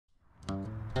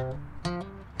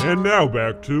And now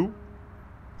back to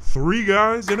Three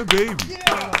Guys and a Baby. Yeah,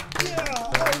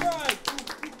 all right.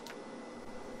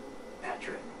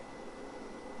 Patrick,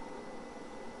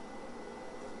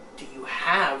 do you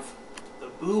have the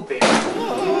Boo Bear?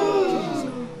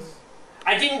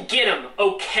 I didn't get him,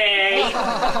 okay?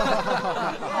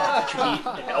 To meet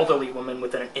an elderly woman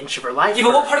within an inch of her life. Yeah,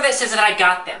 but what part of that says that I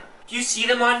got them? Do you see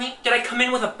them on me? Did I come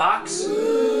in with a box?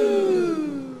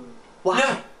 Why?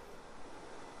 No.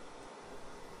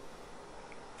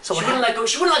 So She wouldn't let go.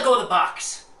 She wouldn't let go of the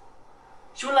box.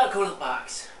 She wouldn't let go of the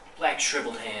box. Black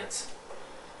shriveled hands.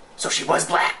 So she was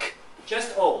black.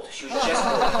 Just old. She was just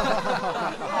old.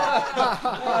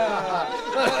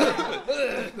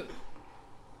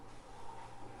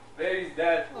 Baby's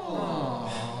dead.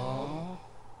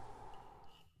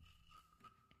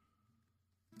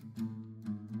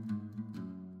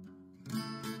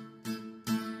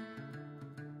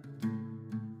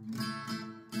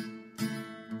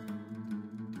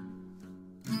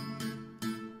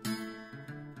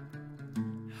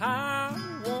 I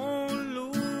won't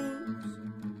lose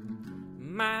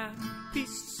my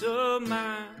peace of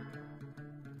mind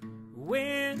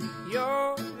when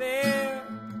you're there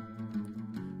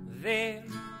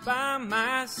by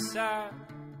my side.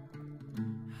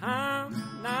 I'm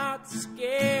not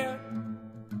scared,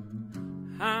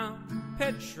 I'm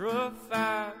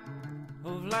petrified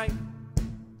of life.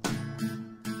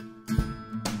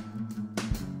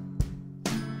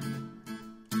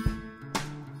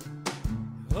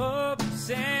 Ups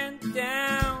and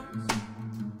downs,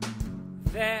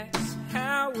 that's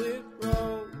how it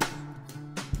rolls.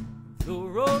 The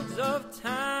roads of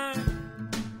time,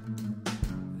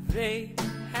 they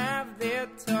have their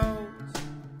toes.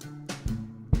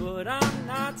 But I'm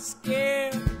not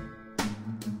scared,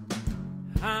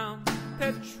 I'm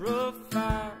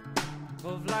petrified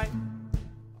of life.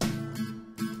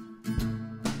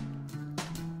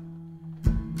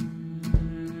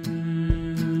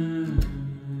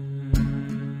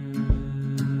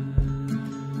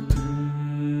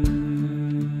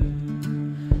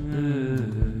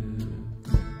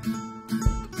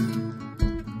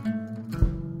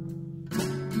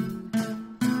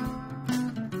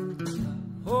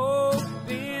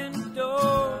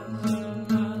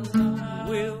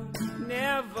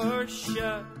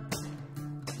 Shut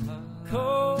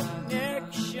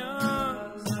connections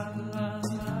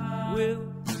will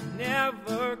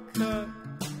never cut,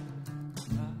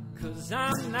 'cause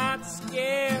I'm not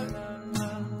scared,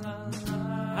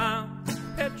 I'm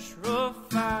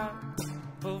petrified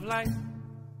of life.